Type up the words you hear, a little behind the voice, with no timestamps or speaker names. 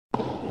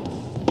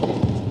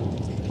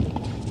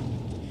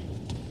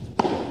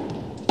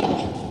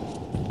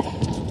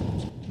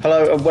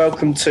Hello and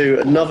welcome to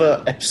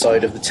another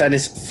episode of the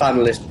Tennis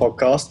Fanalist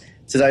podcast.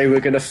 Today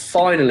we're going to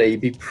finally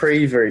be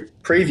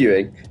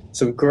previewing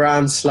some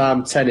Grand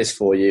Slam tennis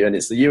for you, and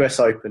it's the US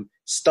Open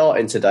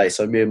starting today.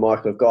 So me and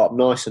Michael have got up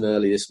nice and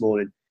early this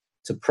morning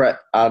to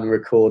prep and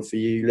record for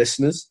you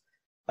listeners.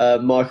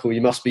 Michael, you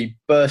must be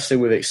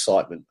bursting with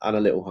excitement and a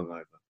little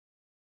hungover.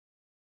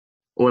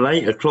 Well,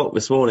 8 o'clock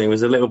this morning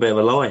was a little bit of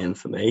a lie-in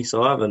for me,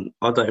 so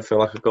I don't feel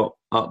like I got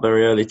up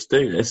very early to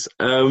do this.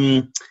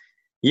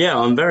 Yeah,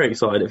 I'm very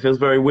excited. It feels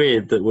very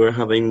weird that we're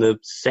having the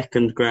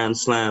second Grand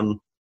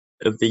Slam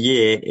of the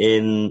year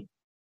in,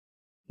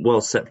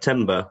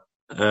 September.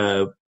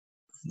 The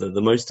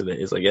most of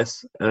it is, I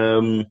guess.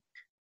 So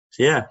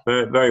yeah,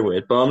 very, very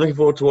weird. But I'm looking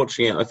forward to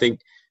watching it. I think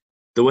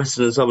the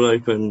Western and Southern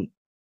Open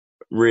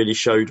really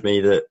showed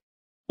me that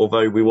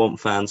although we want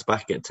fans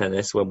back at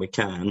tennis when we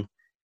can,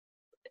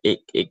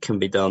 it can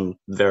be done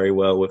very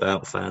well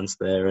without fans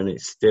there, and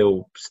it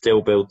still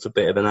builds a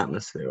bit of an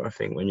atmosphere, I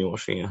think, when you're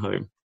watching at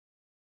home.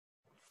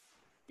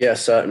 Yeah,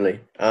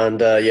 certainly.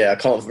 And I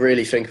can't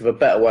really think of a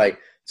better way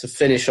to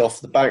finish off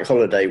the bank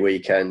holiday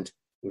weekend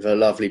with a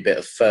lovely bit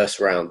of first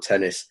round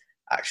tennis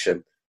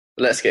action.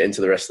 Let's get into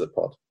the rest of the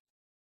pod.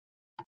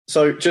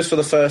 So just for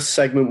the first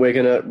segment, we're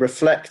going to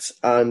reflect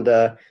and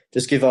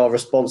just give our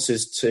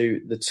responses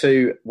to the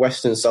two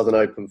Western Southern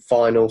Open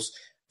finals.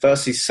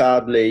 Firstly,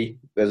 sadly,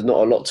 there's not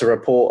a lot to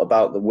report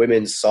about the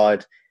women's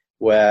side,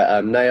 where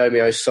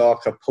Naomi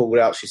Osaka pulled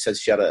out. She said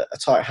she had a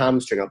tight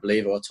hamstring, I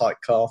believe, or a tight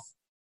calf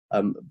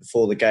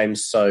before the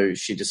games, so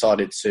she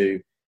decided to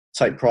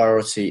take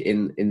priority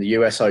in the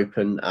US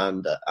Open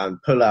and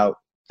pull out,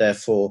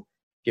 therefore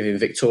giving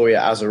Victoria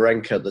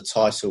Azarenka the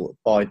title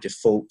by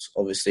default.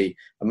 Obviously,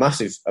 a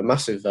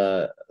massive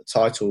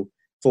title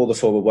for the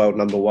former world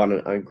number one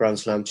and Grand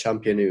Slam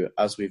champion, who,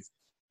 as we've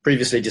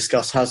previously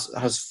discussed,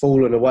 has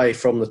fallen away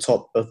from the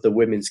top of the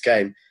women's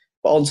game.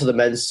 But onto the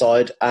men's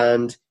side,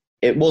 and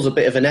it was a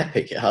bit of an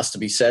epic, it has to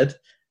be said.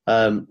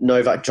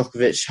 Novak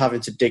Djokovic having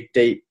to dig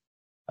deep.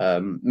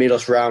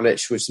 Milos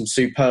Raonic with some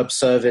superb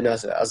serving,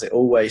 as it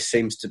always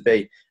seems to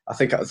be. I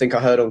think I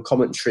heard on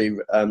commentary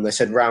they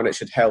said Raonic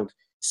had held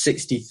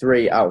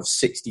 63 out of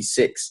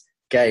 66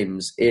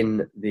 games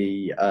in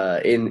the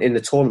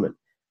tournament,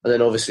 and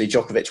then obviously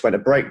Djokovic went a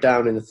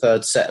breakdown in the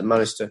third set and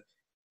managed to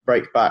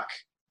break back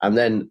and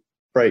then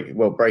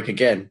break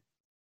again,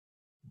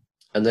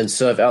 and then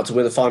serve it out to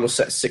win the final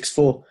set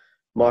 6-4.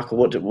 Michael,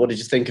 what did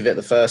you think of it?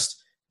 The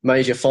first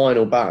major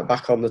final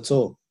back on the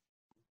tour.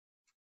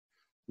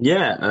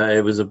 Yeah,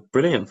 it was a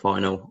brilliant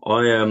final.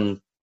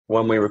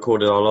 When we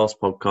recorded our last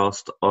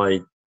podcast,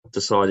 I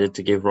decided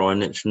to give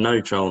Raonic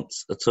no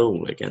chance at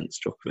all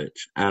against Djokovic,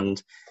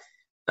 and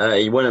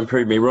he went and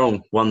proved me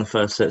wrong. Won the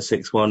first set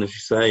 6-1, as you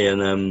say,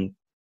 and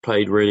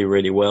played really,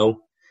 really well.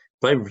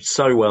 Played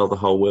so well the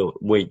whole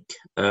week,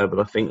 but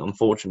I think,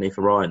 unfortunately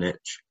for Raonic,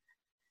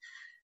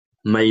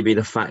 maybe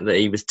the fact that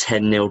he was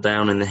 10-0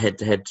 down in the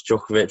head-to-head to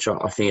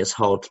Djokovic, I think it's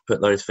hard to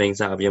put those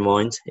things out of your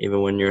mind,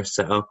 even when you're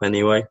set up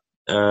anyway.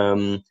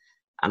 And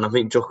I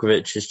think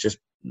Djokovic is just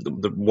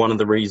one of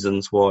the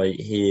reasons why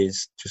he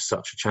is just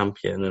such a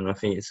champion, and I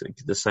think it's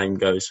the same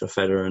goes for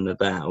Federer and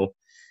Nadal,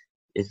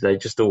 is they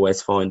just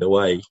always find a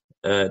way.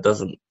 It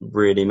doesn't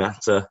really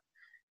matter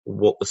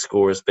what the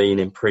score has been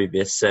in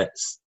previous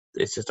sets.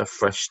 It's just a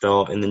fresh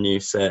start in the new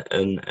set,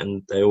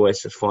 and they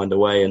always just find a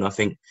way. And I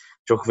think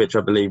Djokovic,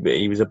 I believe,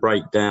 he was a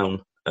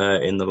breakdown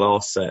in the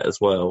last set as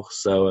well.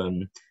 So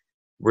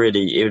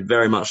really, it was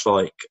very much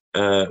like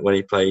when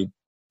he played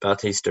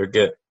Bautista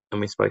Agut,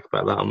 and we spoke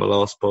about that on the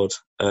last pod,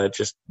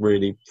 just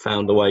really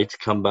found a way to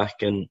come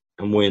back and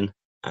win.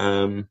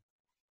 So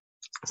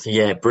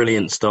yeah,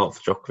 brilliant start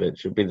for Djokovic.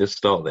 It'd be the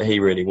start that he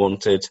really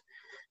wanted.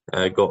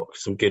 Got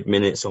some good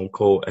minutes on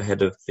court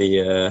ahead of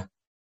the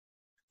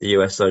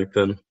US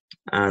Open.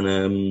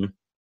 And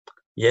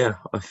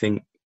I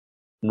think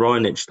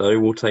Raonic, though,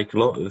 will take a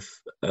lot of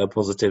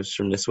positives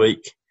from this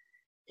week.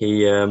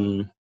 He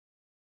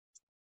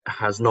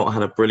has not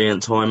had a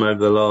brilliant time over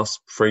the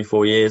last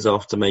 3-4 years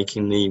after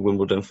making the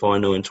Wimbledon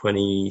final in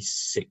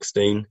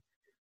 2016.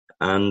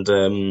 And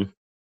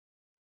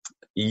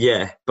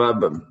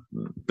but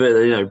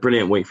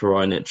brilliant week for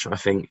Raonic. I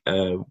think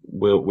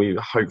we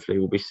hopefully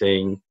will be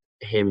seeing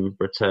him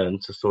return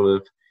to sort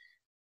of,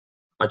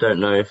 I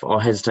don't know if I'll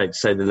hesitate to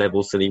say the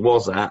levels that he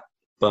was at,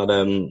 but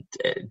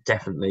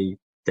definitely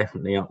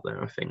up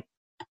there, I think.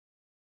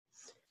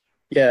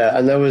 Yeah,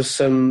 and there was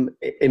some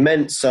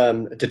immense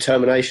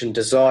determination,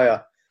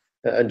 desire,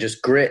 and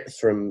just grit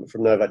from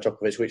Novak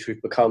Djokovic, which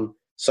we've become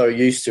so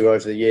used to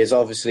over the years.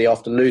 Obviously,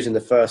 after losing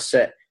the first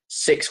set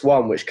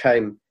 6-1, which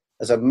came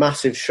as a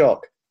massive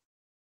shock.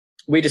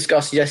 We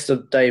discussed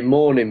yesterday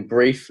morning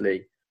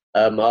briefly.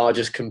 I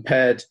just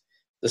compared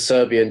the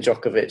Serbian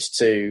Djokovic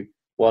to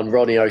one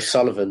Ronnie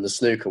O'Sullivan, the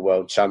snooker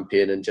world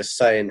champion, and just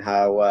saying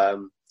how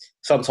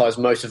sometimes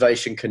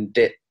motivation can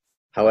dip.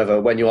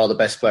 However, when you are the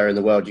best player in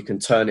the world, you can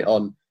turn it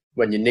on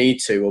when you need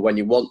to or when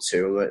you want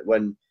to,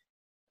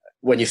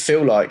 when you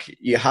feel like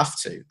you have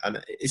to.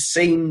 And it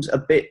seemed a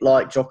bit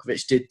like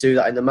Djokovic did do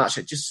that in the match.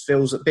 It just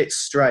feels a bit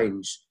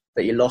strange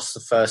that he lost the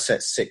first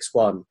set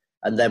 6-1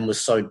 and then was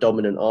so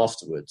dominant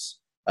afterwards,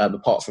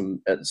 apart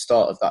from at the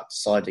start of that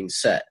deciding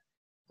set.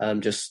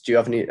 Do you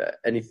have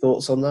any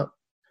thoughts on that?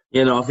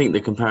 Yeah, no, I think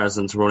the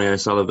comparison to Ronnie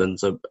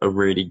O'Sullivan's a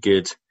really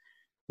good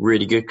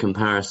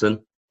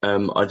comparison.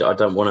 I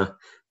don't want to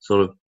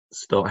sort of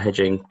start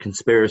hedging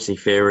conspiracy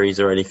theories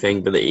or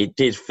anything, but it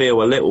did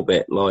feel a little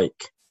bit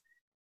like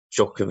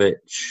Djokovic.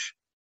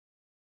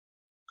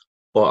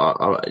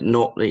 But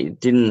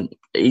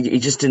he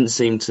just didn't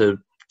seem to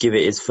give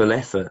it his full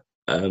effort.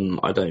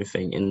 I don't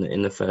think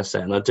in the first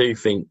set, and I do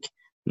think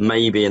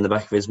maybe in the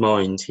back of his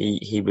mind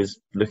he was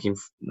looking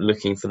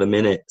for the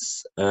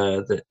minutes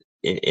that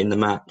in the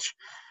match,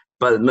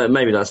 but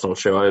maybe that's not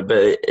true.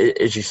 But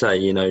as you say,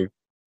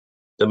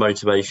 the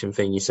motivation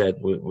thing you said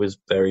was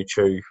very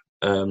true.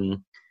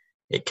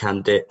 It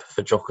can dip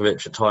for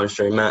Djokovic at times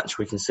during match.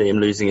 We can see him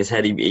losing his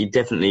head. He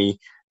definitely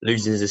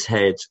loses his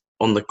head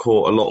on the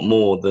court a lot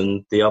more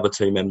than the other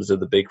two members of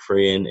the big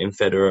three in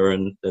Federer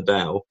and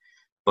Nadal.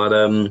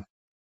 But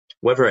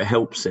whether it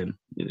helps him,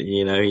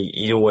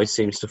 he always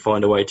seems to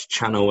find a way to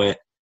channel it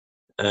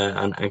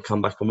and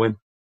come back and win.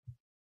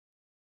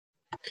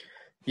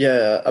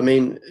 Yeah, I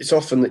mean, it's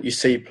often that you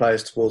see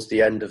players towards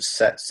the end of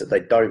sets that they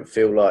don't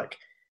feel like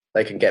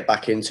they can get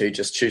back into,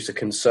 just choose to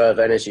conserve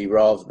energy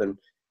rather than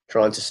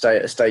trying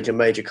to stage a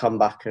major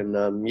comeback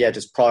and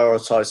just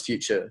prioritise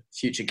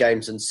future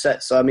games and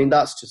sets. So I mean,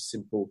 that's just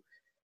simple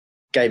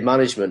game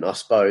management, I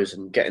suppose,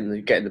 and getting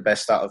the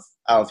best out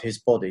of his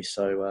body.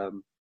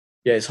 So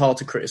it's hard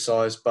to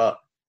criticise, but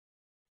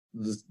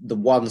the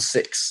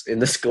 1-6 in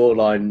the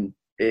scoreline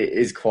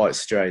is quite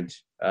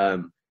strange.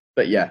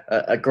 But yeah,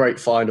 a great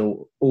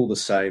final all the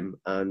same,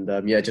 and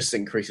just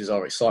increases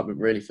our excitement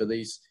really for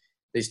these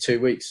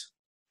 2 weeks.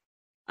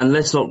 And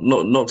let's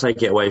not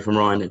take it away from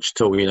Raonic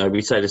at all.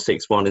 We say the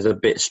 6-1 is a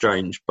bit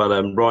strange, but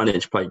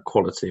Raonic played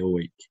quality all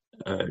week.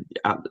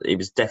 He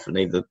was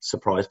definitely the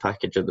surprise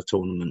package of the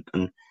tournament,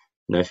 and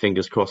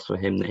fingers crossed for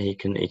him that he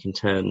can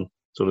turn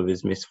sort of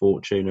his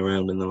misfortune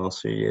around in the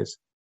last few years.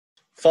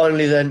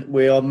 Finally, then,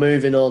 we are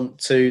moving on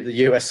to the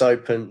US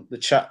Open, the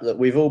chat that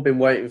we've all been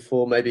waiting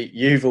for. Maybe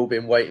you've all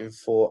been waiting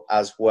for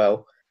as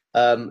well.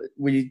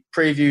 We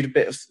previewed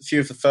a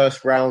few of the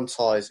first round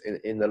ties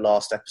in the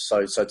last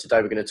episode. So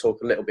today we're going to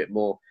talk a little bit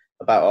more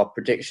about our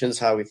predictions,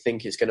 how we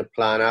think it's going to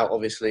plan out.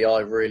 Obviously, I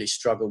really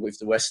struggle with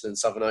the Western and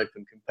Southern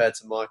Open compared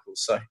to Michael,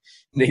 so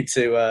need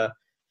to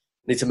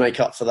make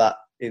up for that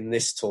in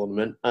this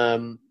tournament.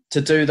 To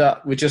do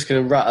that, we're just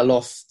going to rattle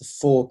off the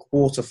 4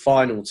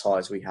 quarter-final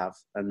ties we have,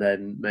 and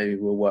then maybe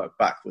we'll work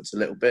backwards a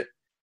little bit.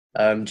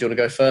 Do you want to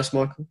go first,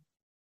 Michael?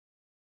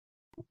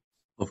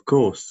 Of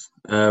course.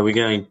 We're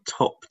going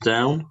top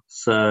down.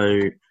 So,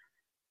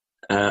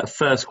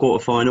 first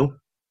quarter-final,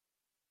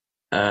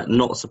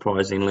 not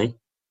surprisingly,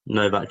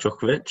 Novak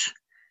Djokovic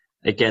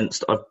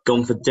against, I've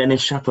gone for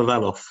Denis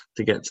Shapovalov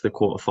to get to the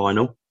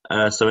quarter-final.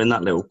 So in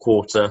that little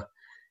quarter,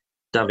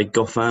 David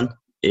Goffin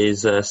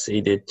is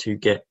seeded to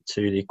get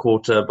to the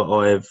quarter, but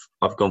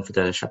I've gone for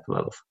Denis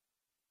Shapovalov.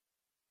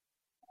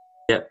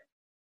 Yep,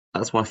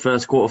 that's my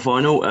first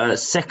quarterfinal.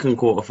 Second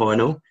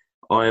quarterfinal,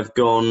 I have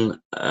gone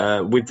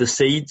with the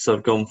seeds.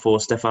 I've gone for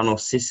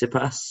Stefanos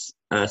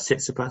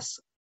Tsitsipas,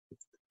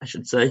 I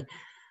should say,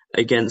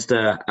 against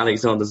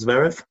Alexander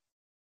Zverev.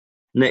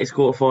 Next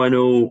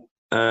quarterfinal,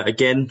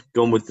 again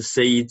gone with the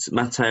seeds.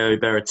 Matteo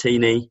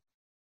Berrettini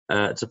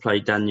to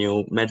play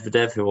Daniil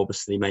Medvedev, who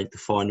obviously made the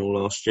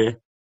final last year.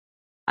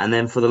 And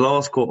then for the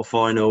last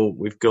quarterfinal,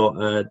 we've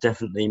got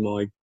definitely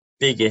my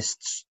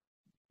biggest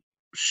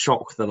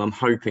shock that I'm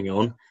hoping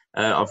on.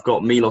 I've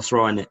got Milos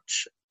Raonic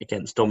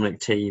against Dominic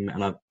Thiem,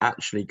 and I've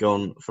actually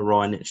gone for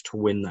Raonic to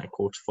win that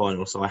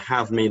quarterfinal. So I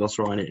have Milos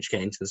Raonic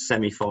getting to the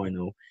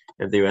semi-final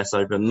of the US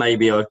Open.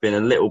 Maybe I've been a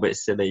little bit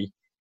silly.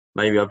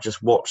 Maybe I've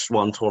just watched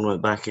one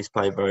tournament back. He's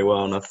played very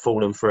well, and I've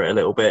fallen for it a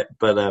little bit.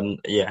 But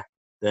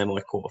they're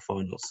my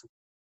quarterfinals.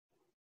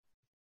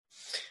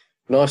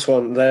 Nice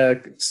one.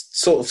 They're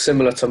sort of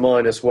similar to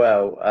mine as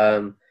well.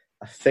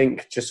 I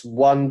think just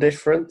one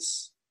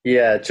difference.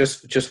 Yeah,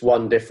 just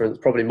one difference.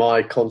 Probably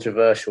my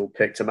controversial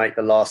pick to make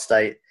the last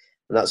 8,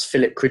 and that's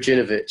Filip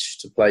Krajinovic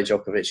to play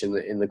Djokovic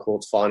in the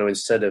quarterfinal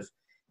instead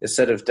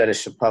of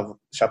Denis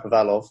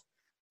Shapovalov.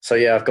 So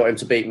yeah, I've got him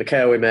to beat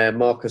Mikael Ymer,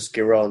 Marcus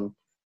Giron,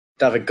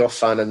 David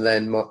Goffin, and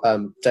then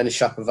Denis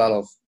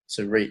Shapovalov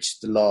to reach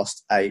the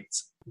last 8.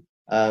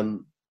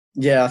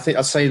 I think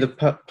I'd say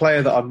the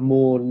player that I'm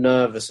more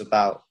nervous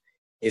about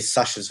is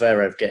Sasha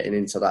Zverev getting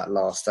into that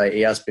last 8.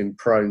 He has been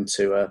prone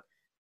to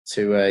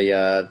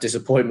a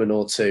disappointment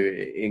or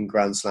two in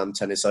Grand Slam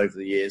tennis over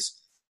the years.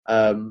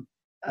 And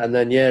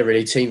then,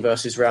 really, Thiem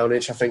versus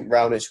Raonic. I think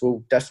Raonic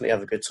will definitely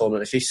have a good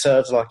tournament. If he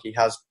serves like he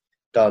has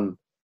done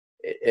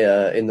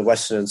in the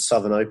Western and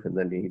Southern Open,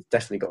 then he's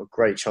definitely got a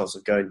great chance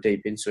of going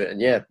deep into it.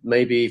 And,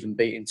 maybe even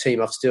beating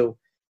Thiem. I've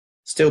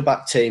still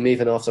back Thiem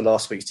even after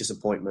last week's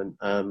disappointment.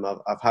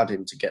 I've had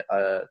him to get.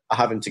 I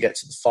have him to get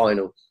to the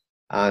final,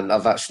 and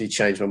I've actually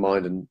changed my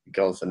mind and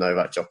gone for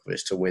Novak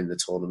Djokovic to win the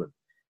tournament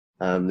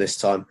this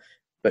time.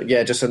 But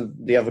yeah, just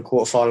the other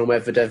quarterfinal,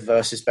 Medvedev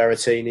versus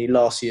Berrettini,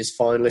 last year's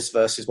finalist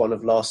versus one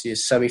of last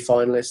year's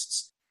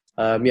semi-finalists.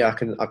 I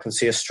can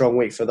see a strong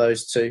week for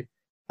those two,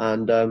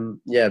 and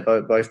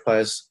both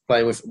players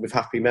playing with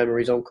happy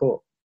memories on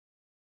court.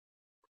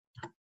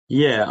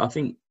 Yeah, I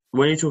think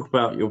when you talk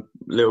about you're a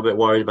little bit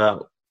worried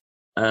about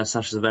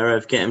Sasha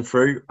Zverev getting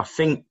through, I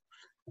think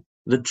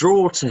the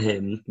draw to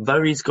him,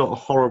 though he's got a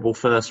horrible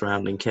first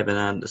round in Kevin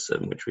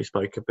Anderson, which we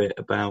spoke a bit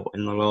about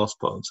in the last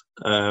pod.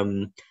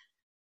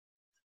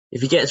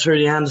 If he gets through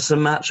the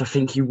Anderson match, I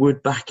think you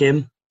would back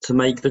him to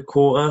make the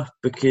quarter,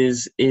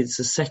 because it's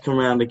a second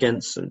round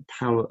against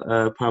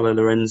Paolo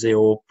Lorenzi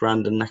or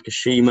Brandon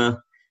Nakashima.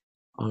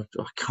 I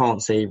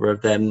can't see either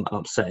of them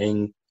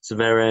upsetting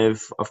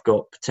Zverev. I've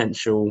got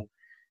potential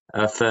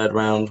third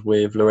round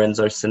with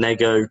Lorenzo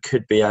Sonego,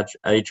 could be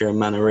Adrian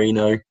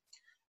Manarino.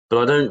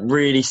 But I don't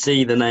really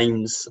see the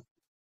names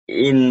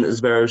in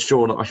Zverev's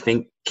draw that I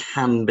think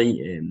can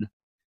beat him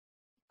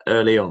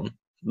early on.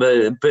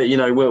 But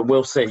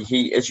we'll see.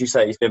 He, as you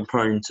say, he's been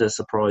prone to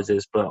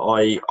surprises. But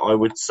I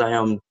would say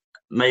I'm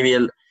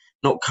maybe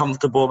not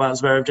comfortable about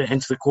Zverev getting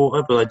into the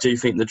quarter, but I do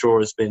think the draw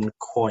has been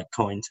quite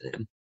kind to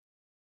him.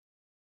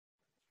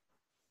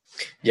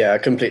 Yeah, I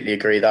completely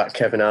agree. That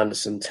Kevin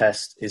Anderson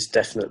test is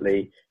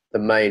definitely the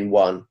main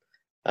one.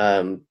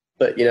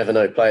 But you never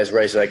know. Players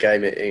raise their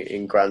game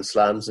in Grand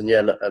Slams, and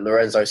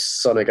Lorenzo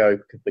Sonego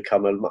could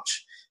become a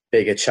much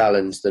bigger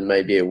challenge than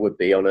maybe it would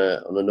be on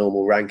a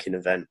normal ranking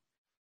event.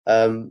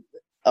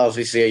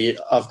 Obviously,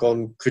 I've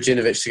gone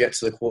Krajinovic to get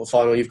to the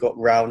quarterfinal. You've got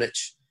Raonic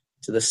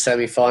to the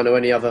semi-final.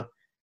 Any other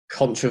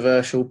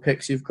controversial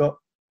picks you've got?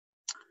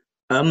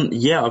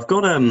 I've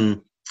got.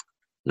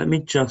 Let me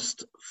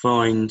just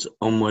find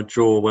on my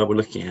draw where we're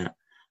looking at.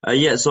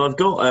 So I've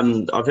got.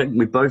 I think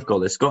we both got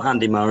this. Got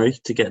Andy Murray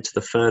to get to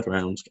the third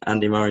round.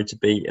 Andy Murray to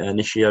beat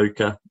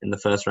Nishioka in the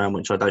first round,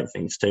 which I don't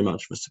think is too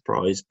much of a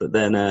surprise. But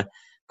then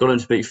got him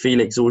to beat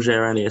Felix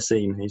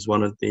Auger-Aliassime, who's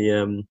one of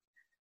the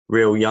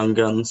real young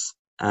guns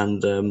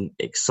and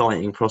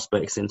exciting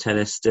prospects in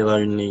tennis. Still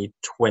only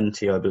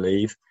 20, I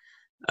believe.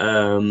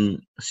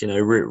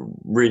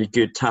 Really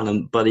good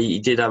talent, but he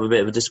did have a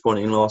bit of a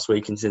disappointing last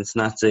week in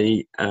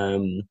Cincinnati.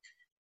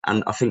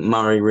 And I think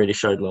Murray really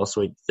showed last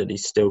week that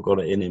he's still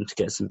got it in him to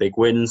get some big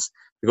wins.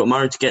 We've got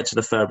Murray to get to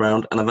the third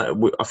round, and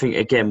I think,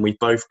 again, we've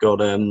both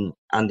got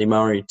Andy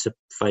Murray to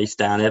face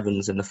Dan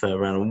Evans in the third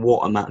round, and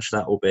what a match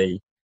that will be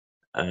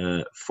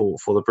for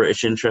the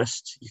British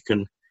interest. You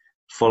can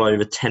follow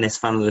the Tennis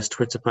Fanalist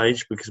Twitter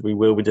page, because we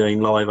will be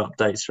doing live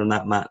updates from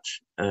that match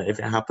if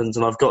it happens.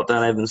 And I've got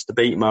Dan Evans to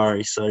beat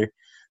Murray, so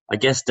I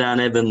guess Dan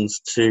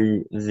Evans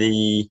to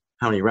the...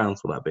 How many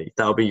rounds will that be?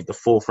 That'll be the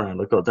fourth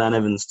round. I've got Dan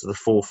Evans to the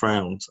fourth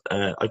round.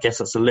 I guess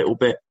that's a little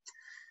bit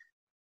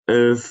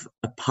of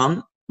a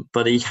punt,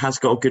 but he has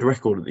got a good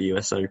record at the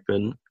US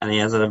Open, and he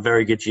has had a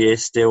very good year.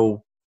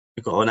 Still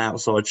got an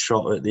outside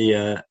shot at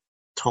the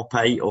top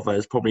 8, although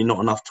there's probably not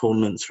enough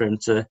tournaments for him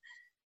to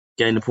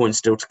gain the points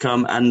still to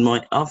come. And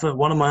one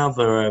of my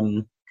other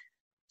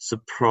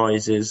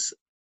surprises,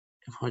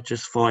 if I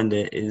just find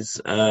it, is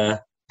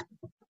another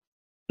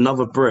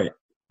Brit,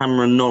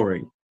 Cameron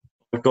Norrie.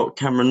 I've got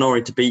Cameron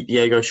Norrie to beat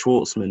Diego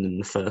Schwartzman in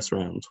the first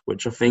round,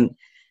 which I think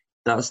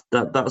that's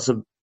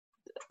a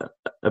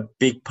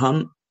big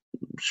punt.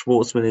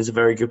 Schwartzman is a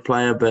very good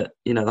player, but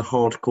the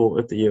hard court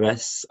of the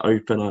US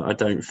Open, I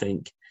don't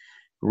think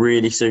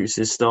really suits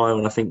his style.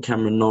 And I think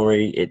Cameron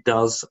Norrie, it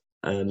does,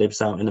 lives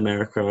out in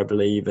America, I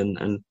believe,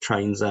 and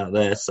trains out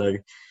there, so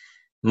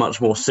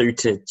much more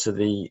suited to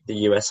the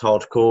US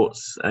hard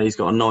courts. He's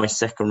got a nice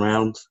second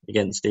round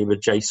against either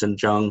Jason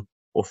Jung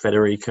or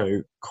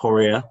Federico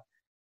Coria.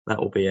 That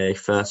will be a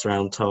first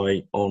round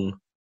tie on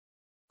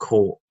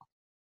court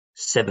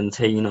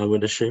 17, I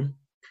would assume.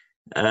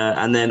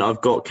 And then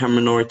I've got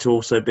Cameron Norrie to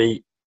also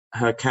beat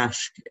Hurkacz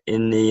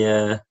in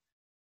the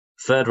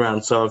third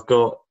round. So I've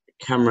got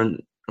Cameron,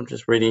 I'm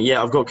just reading.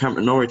 Yeah, I've got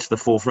Cameron Norrie to the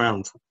fourth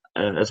round,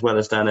 as well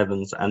as Dan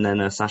Evans, and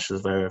then Sasha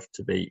Zverev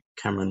to beat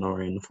Cameron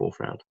Norrie in the fourth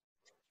round.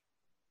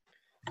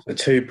 The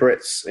two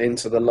Brits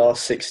into the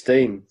last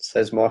 16,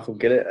 says Michael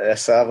Gillett.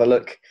 Let's have a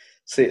look.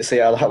 See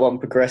how that one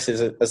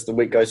progresses as the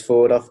week goes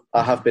forward.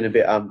 I have been a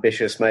bit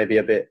ambitious, maybe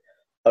a bit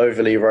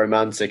overly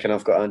romantic, and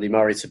I've got Andy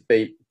Murray to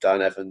beat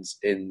Dan Evans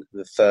in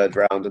the third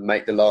round and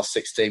make the last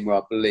 16, where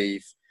I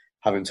believe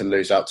having to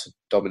lose out to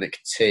Dominic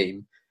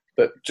Thiem.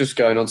 But just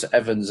going on to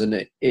Evans, and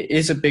it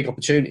is a big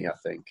opportunity, I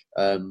think.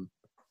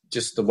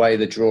 Just the way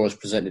the draw has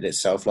presented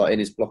itself, like in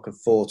his block of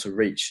 4 to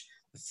reach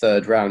the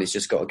third round, he's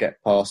just got to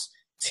get past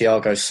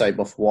Thiago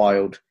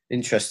Seyboth-Wild.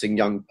 Interesting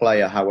young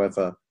player,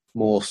 however,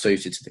 more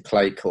suited to the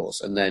clay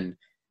courts, and then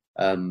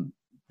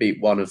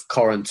beat one of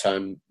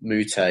Corentin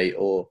Moutet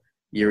or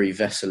Yuri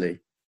Vesely,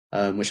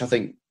 which I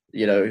think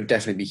would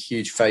definitely be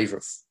huge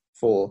favourite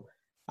for.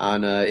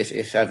 And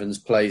if Evans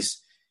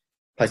plays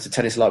the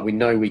tennis like we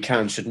know we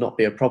can, should not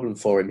be a problem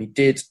for him. He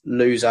did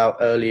lose out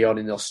early on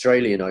in the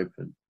Australian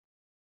Open.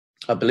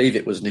 I believe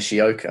it was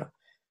Nishioka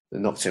that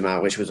knocked him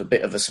out, which was a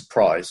bit of a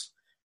surprise.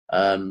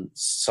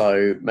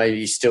 So maybe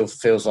he still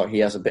feels like he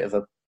has a bit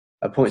of a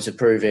a point to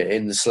prove it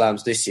in the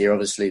slams this year.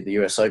 Obviously,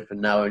 the US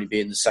Open now only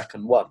being the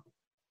second one.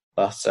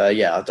 But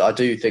I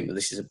do think that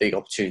this is a big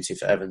opportunity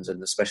for Evans,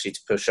 and especially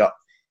to push up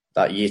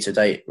that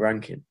year-to-date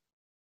ranking.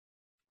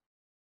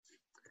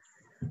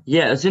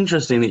 Yeah, it's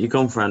interesting that you've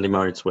gone for Andy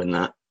Murray to win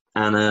that.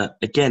 And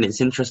again,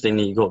 it's interesting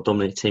that you got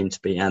Dominic Thiem to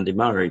beat Andy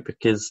Murray,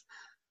 because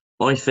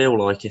I feel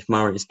like if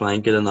Murray is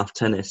playing good enough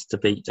tennis to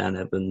beat Dan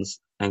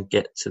Evans and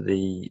get to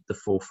the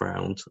fourth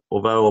round,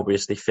 although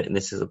obviously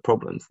fitness is a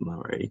problem for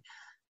Murray,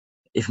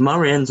 if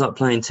Murray ends up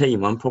playing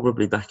Thiem, I'm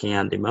probably backing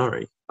Andy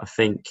Murray. I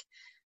think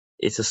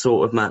it's a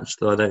sort of match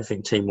that I don't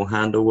think Thiem will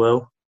handle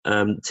well.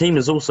 Thiem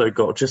has also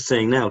got, just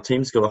seeing now,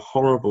 Thiem's got a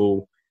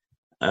horrible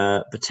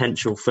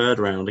potential third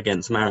round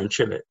against Marin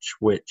Cilic,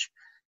 which,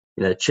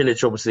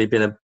 Cilic obviously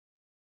been a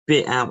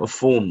bit out of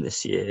form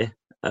this year.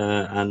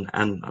 And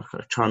I'm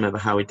trying to remember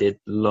how he did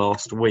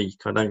last week.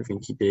 I don't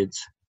think he did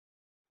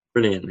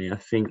brilliantly. I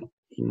think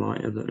he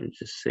might have. Let me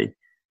just see.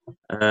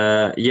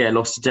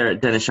 Lost to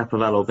Denis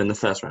Shapovalov in the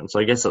first round. So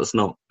I guess that's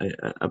not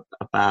a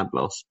bad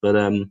loss. But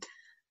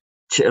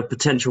a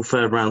potential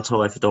third round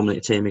tie for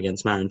Dominic Thiem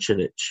against Marin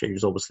Cilic,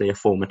 who's obviously a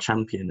former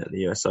champion at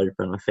the US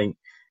Open. I think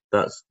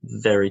that's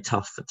very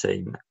tough for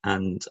Thiem.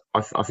 And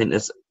I think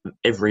there's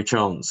every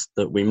chance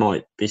that we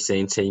might be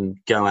seeing Thiem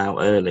go out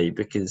early,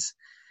 because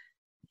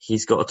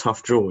he's got a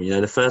tough draw.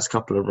 The first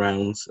couple of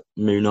rounds,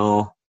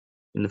 Munar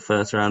in the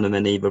first round, and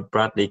then either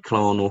Bradley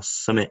Clarn or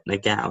Sumit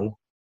Nagal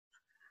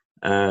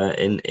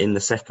in the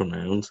second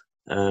round.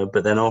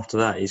 But then after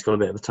that, he's got a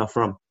bit of a tough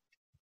run.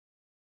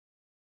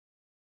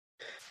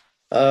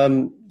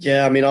 I'm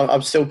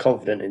still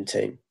confident in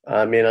Thiem.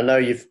 I know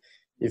you've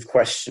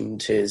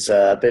questioned his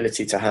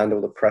ability to handle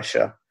the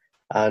pressure,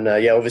 and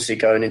obviously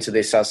going into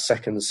this as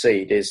second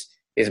seed is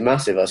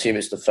massive. I assume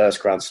it's the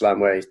first Grand Slam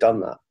where he's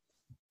done that.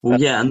 Well,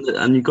 yeah,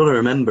 and you've got to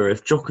remember,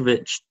 if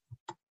Djokovic,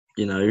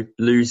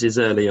 loses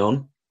early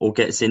on or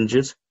gets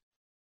injured,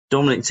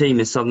 Dominic Thiem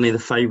is suddenly the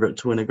favourite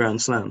to win a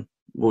Grand Slam.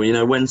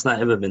 Well, when's that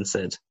ever been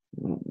said?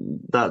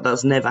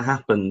 That's never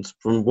happened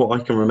from what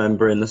I can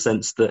remember, in the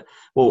sense that,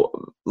 I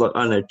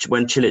don't know,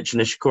 when Cilic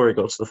and Nishikori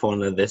got to the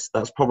final of this,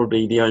 that's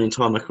probably the only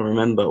time I can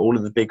remember all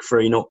of the big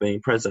three not being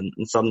present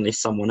and suddenly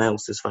someone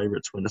else is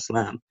favourite to win a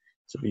Slam.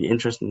 So it'll be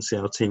interesting to see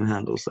how Thiem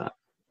handles that.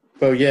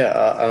 Well,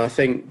 and I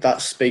think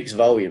that speaks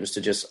volumes to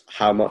just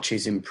how much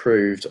he's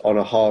improved on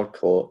a hard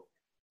court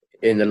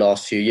in the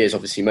last few years.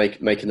 Obviously,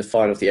 making the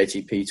final of the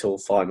ATP Tour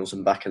finals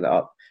and backing that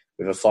up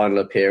with a final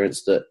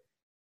appearance that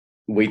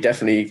we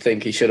definitely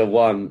think he should have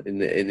won in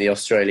the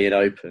Australian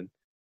Open.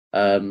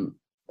 And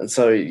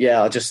so,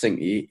 I just think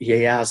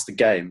he has the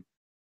game.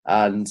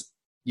 And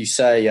you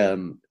say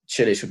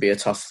Cilic would be a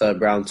tough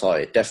third round tie.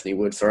 It definitely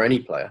would for any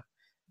player.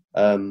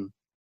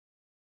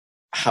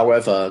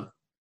 However,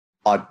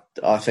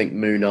 I think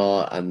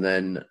Munar and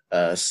then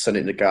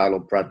Sumit Nagal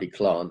or Bradley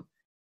Clarn,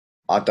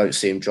 I don't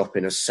see him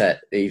dropping a set,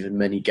 even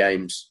many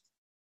games.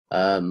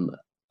 No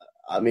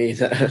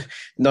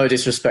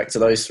disrespect to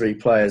those three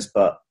players,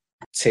 but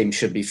Thiem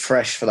should be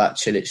fresh for that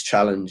Cilic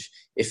challenge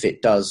if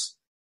it does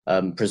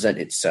present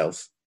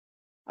itself.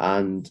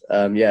 And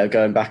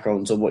going back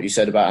on to what you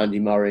said about Andy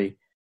Murray,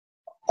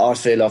 I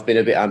feel I've been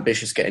a bit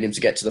ambitious getting him to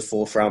get to the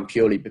fourth round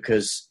purely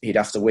because he'd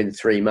have to win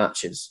 3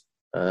 matches.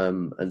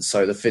 And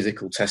so the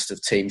physical test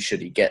of Thiem,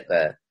 should he get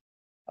there,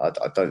 I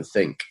don't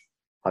think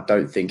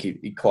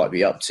he'd quite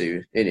be up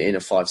to in a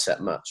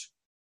 5-set match.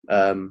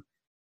 I'm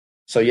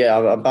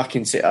back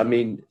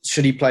into.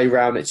 Should he play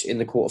Raonic in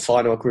the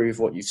quarterfinal? I agree with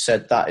what you've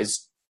said. That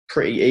is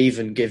pretty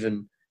even,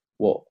 given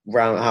how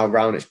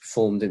Raonic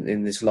performed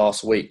in this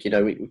last week.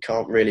 We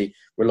can't really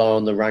rely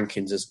on the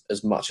rankings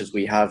as much as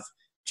we have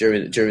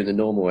during the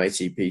normal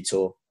ATP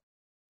Tour,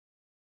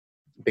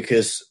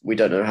 because we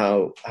don't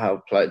know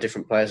how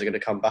different players are going to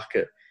come back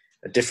at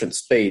different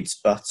speeds.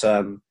 But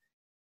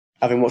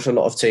having watched a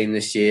lot of Thiem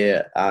this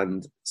year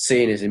and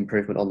seeing his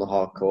improvement on the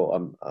hard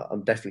court,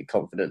 I'm definitely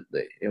confident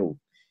that he'll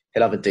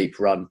have a deep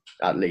run,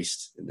 at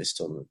least, in this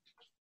tournament.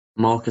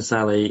 Marcus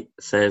Alley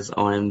says,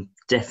 I am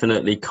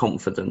definitely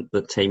confident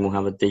that Thiem will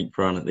have a deep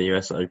run at the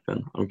US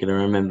Open. I'm going to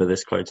remember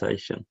this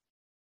quotation.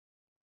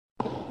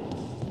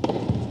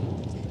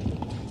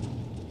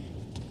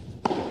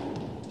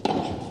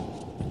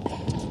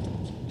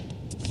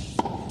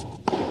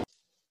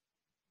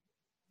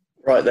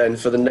 Right then,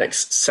 for the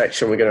next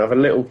section, we're going to have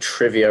a little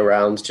trivia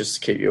round just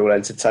to keep you all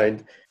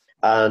entertained.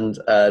 And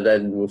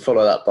then we'll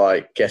follow that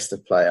by guess the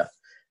player.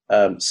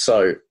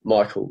 So,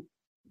 Michael,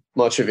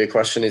 my trivia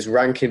question is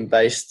ranking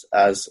based,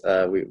 as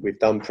we've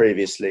done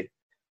previously.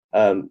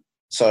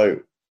 So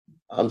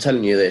I'm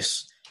telling you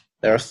this.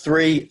 There are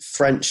 3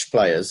 French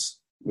players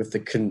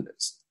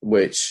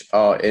which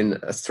are in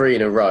 3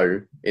 in a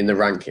row in the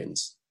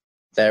rankings.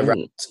 They're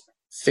ranked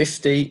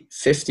 50,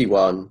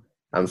 51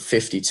 and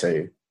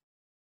 52.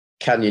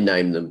 Can you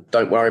name them?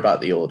 Don't worry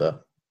about the order.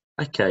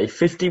 Okay,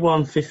 50,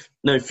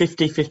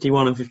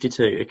 51 and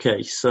 52.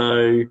 Okay,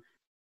 so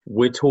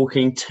we're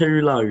talking too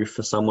low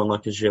for someone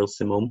like a Gilles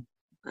Simon.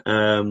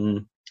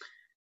 We're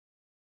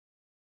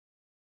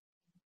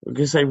going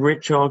to say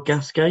Richard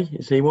Gasquet.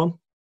 Is he one?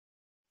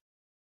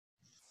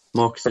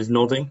 Marcus is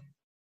nodding.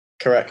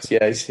 Correct.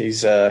 Yeah,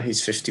 he's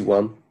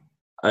 51.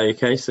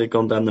 Okay, so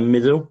gone down the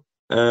middle.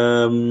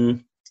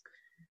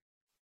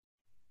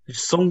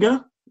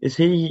 Songa, is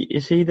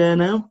he there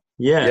now?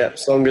 Yeah. Yep,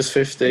 Songa's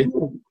 50.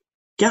 Ooh,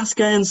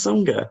 Gasquet and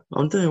Songa.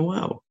 I'm doing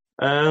well.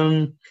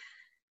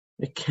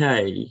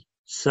 Okay,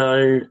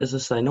 so as I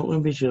say, not going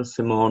to be Gilles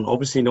Simon.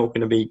 Obviously, not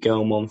going to be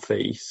Gael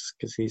Monfils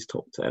because he's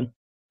top 10.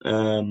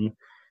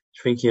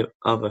 Thinking of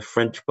other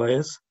French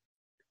players.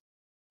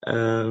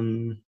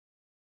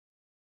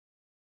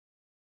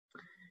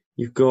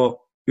 You've got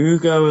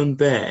Hugo and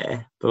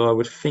Bear, but I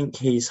would think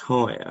he's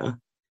higher.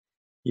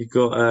 You've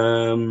got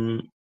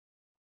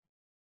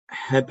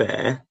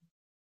Hebert.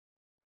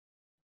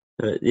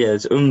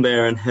 It's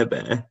Humbert and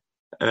Hebert.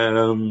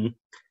 Hebert,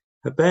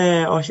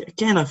 I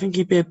think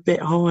he'd be a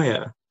bit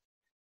higher.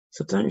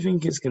 So I don't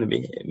think it's going to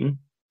be him.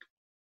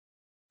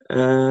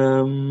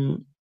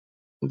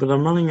 But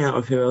I'm running out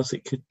of who else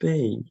it could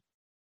be.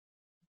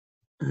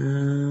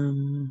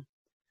 Someone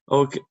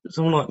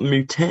like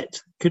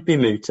Moutet. Could be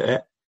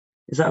Moutet.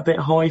 Is that a bit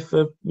high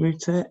for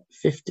Moutet?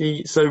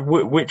 50. So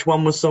which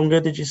one was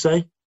Songa, did you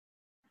say?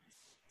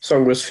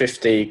 Songa was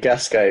 50.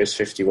 Gasquet was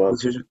 51.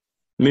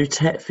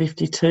 Moutet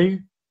 52?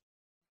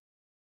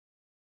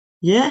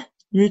 Yeah?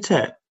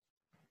 Moutet?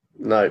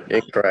 No,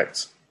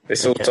 incorrect.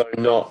 It's also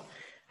not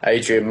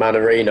Adrian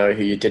Manarino,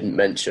 who you didn't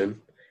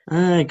mention.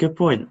 Good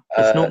point.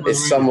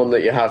 It's someone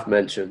that you have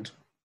mentioned.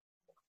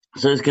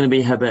 So it's going to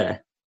be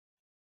Hebert.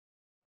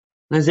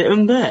 Is it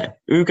Humbert?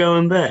 Hugo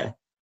Humbert?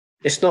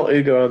 It's not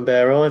Hugo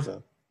Humbert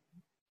either.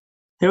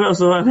 Who else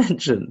have I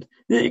mentioned?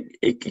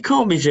 It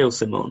can't be Gilles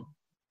Simon.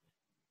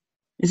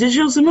 Is it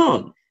Gilles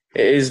Simon?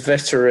 It is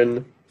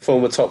veteran,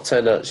 former top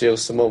 10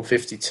 Gilles Simon,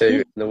 52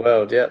 in the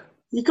world, yeah.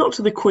 He got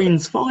to the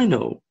Queen's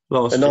final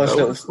last year. A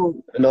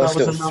nice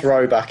little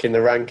throwback in the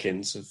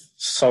rankings of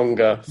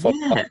Songa,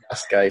 followed by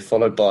Gasquet,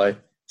 followed by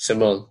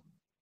Simon.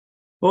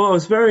 Well, I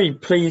was very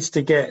pleased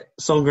to get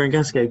Songa and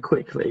Gasquet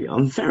quickly.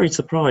 I'm very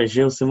surprised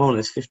Gilles Simon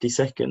is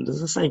 52nd.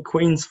 As I say,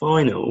 Queen's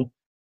final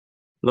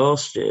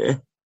last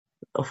year,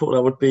 I thought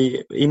that would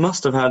be... He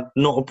must have had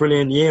not a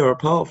brilliant year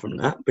apart from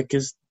that,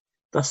 because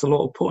that's a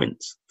lot of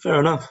points. Fair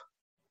enough.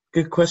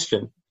 Good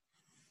question.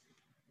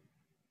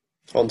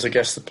 On to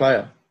guess the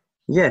player.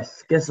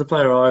 Yes, guess the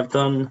player. I've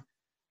done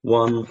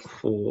one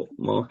for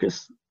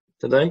Marcus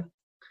today.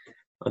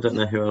 I don't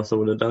know who else I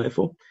would have done it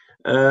for.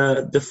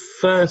 The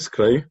first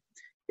clue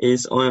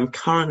is I am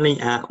currently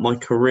at my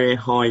career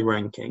high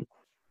ranking.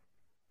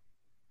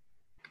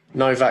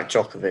 Novak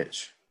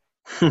Djokovic.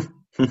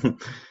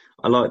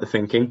 I like the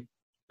thinking.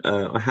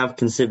 I have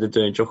considered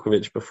doing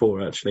Djokovic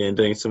before, actually, and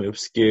doing some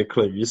obscure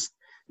clues,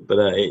 but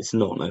it's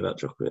not Novak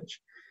Djokovic.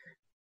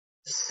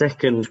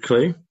 Second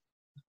clue,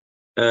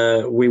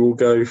 we will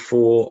go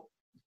for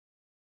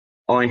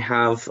I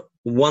have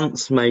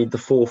once made the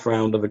fourth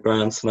round of a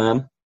Grand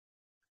Slam.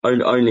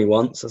 Only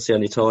once, that's the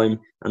only time,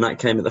 and that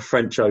came at the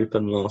French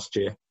Open last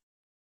year.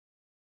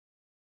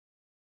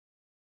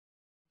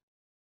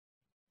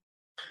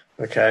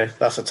 Okay,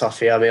 that's a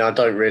toughie. I mean, I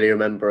don't really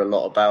remember a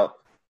lot about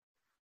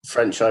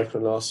French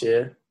Open last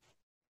year.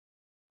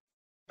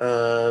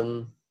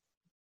 Yeah,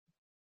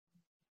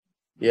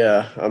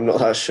 I'm not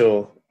that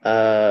sure.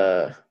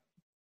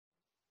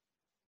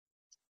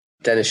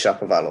 Denis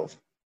Shapovalov.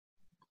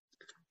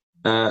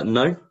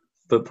 No,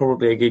 but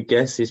probably a good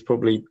guess. He's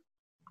probably,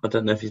 I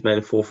don't know if he's made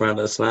a fourth round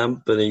of the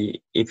Slam, but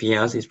if he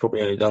has, he's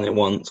probably only done it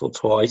once or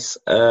twice.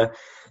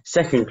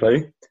 Second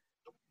clue,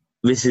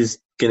 this is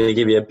going to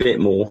give you a bit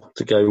more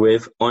to go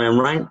with. I am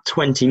ranked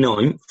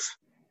 29th,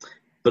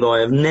 but I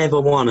have never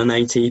won an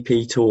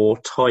ATP Tour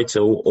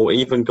title or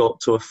even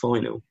got to a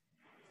final.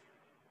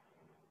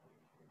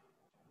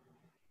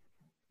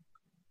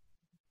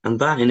 And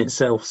that in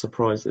itself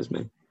surprises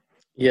me.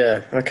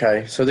 Yeah,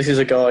 okay. So this is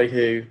a guy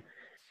who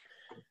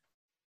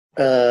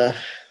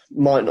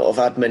might not have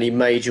had many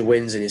major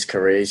wins in his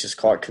career. He's just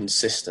quite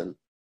consistent.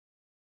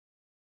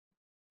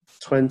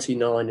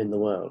 29 in the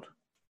world.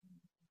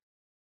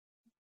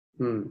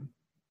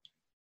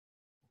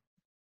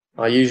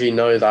 I usually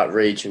know that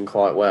region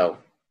quite well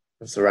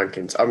of the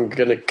rankings. I'm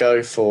going to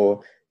go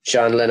for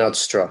Jan-Lennard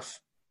Struff.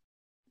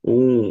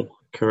 Ooh,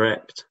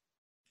 correct.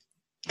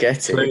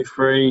 Get it. Clue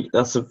 3.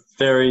 That's a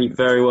very,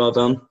 very well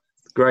done.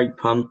 Great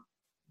punt.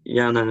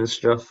 Jan-Lennard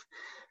Struff.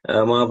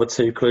 My other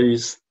two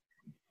clues.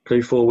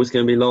 Clue 4 was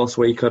going to be last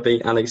week. I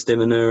beat Alex de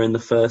Minaur in the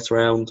first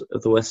round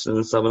of the Western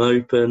and Southern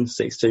Open,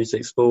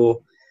 6-2,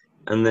 6-4.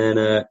 And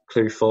then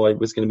clue 5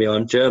 was going to be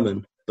I'm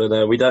German.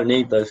 But we don't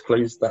need those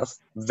clues. That's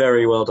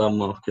very well done,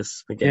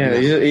 Marcus. Yeah,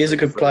 he is a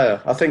good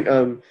player. I think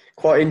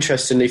quite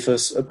interestingly, for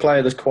a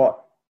player that's quite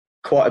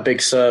a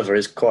big server,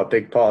 is quite a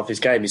big part of his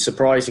game. He's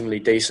surprisingly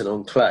decent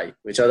on clay,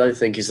 which I don't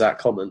think is that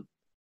common.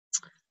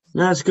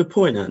 No, that's a good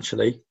point,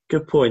 actually.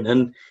 Good point.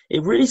 And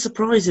it really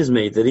surprises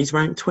me that he's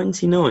ranked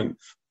 29th.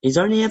 He's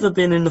only ever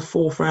been in the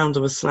fourth round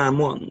of a Slam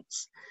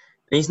once.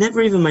 And he's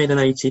never even made an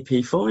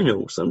ATP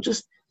final. So I'm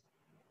just...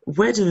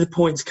 Where do the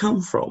points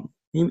come from?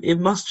 It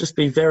must just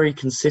be very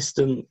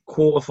consistent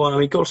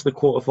quarterfinal. He got to the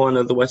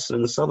quarterfinal of the Western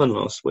and the Southern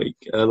last week,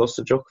 lost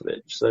to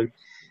Djokovic. So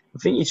I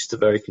think he's just a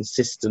very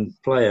consistent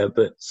player,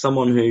 but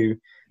someone who,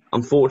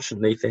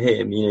 unfortunately for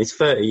him, he's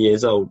 30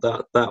 years old.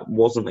 That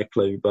wasn't a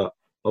clue, but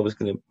I was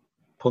going to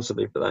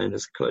possibly put that in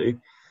as a clue.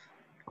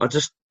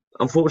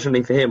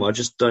 Unfortunately for him, I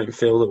just don't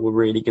feel that we're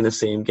really going to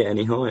see him get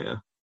any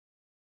higher.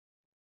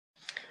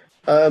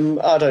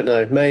 I don't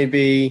know.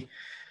 Maybe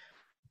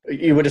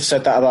you would have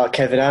said that about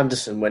Kevin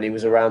Anderson when he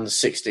was around the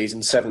 60s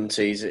and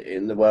 70s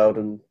in the world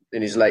and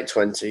in his late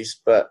 20s.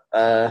 But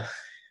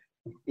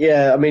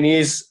yeah, I mean, he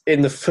is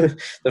in the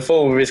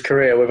form of his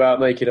career without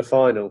making a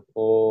final.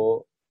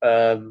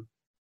 So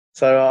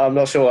I'm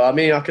not sure. I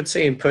mean, I could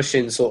see him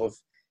pushing sort of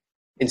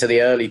into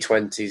the early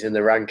 20s in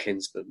the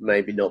rankings, but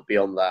maybe not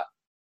beyond that.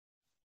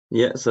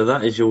 Yeah, so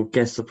that is your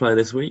guest to play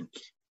this week,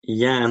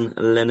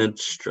 Jan-Lennard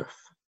Struff.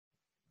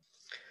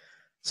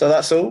 So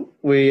that's all.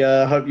 We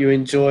hope you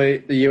enjoy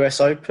the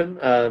US Open.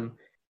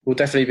 We'll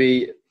definitely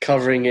be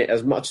covering it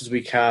as much as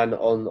we can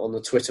on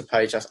the Twitter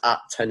page. That's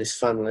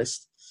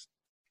 @TennisFanList.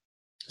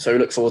 So we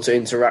look forward to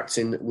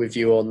interacting with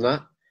you on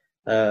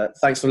that.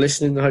 Thanks for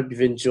listening. I hope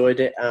you've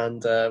enjoyed it,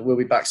 and we'll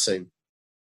be back soon.